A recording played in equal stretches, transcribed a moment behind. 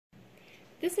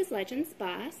This is Legends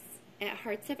Boss at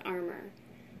Hearts of Armor.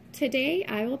 Today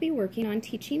I will be working on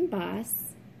teaching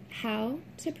Boss how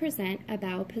to present a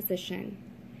bow position.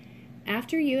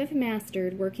 After you have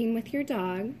mastered working with your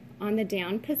dog on the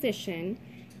down position,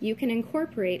 you can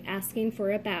incorporate asking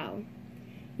for a bow.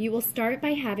 You will start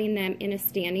by having them in a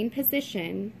standing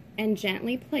position and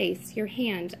gently place your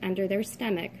hand under their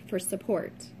stomach for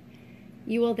support.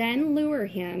 You will then lure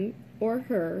him or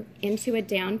her into a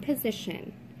down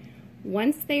position.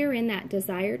 Once they are in that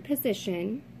desired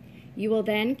position, you will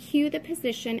then cue the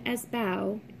position as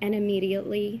bow and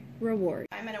immediately reward.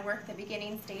 I'm going to work the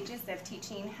beginning stages of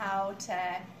teaching how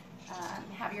to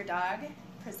have your dog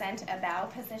present a bow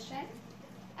position.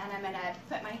 And I'm going to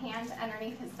put my hand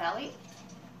underneath his belly,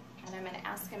 and I'm going to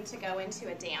ask him to go into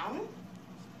a down,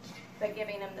 but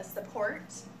giving him the support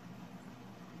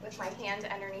with my hand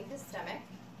underneath his stomach.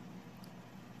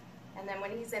 And then when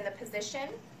he's in the position,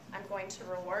 I'm going to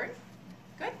reward.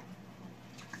 Good.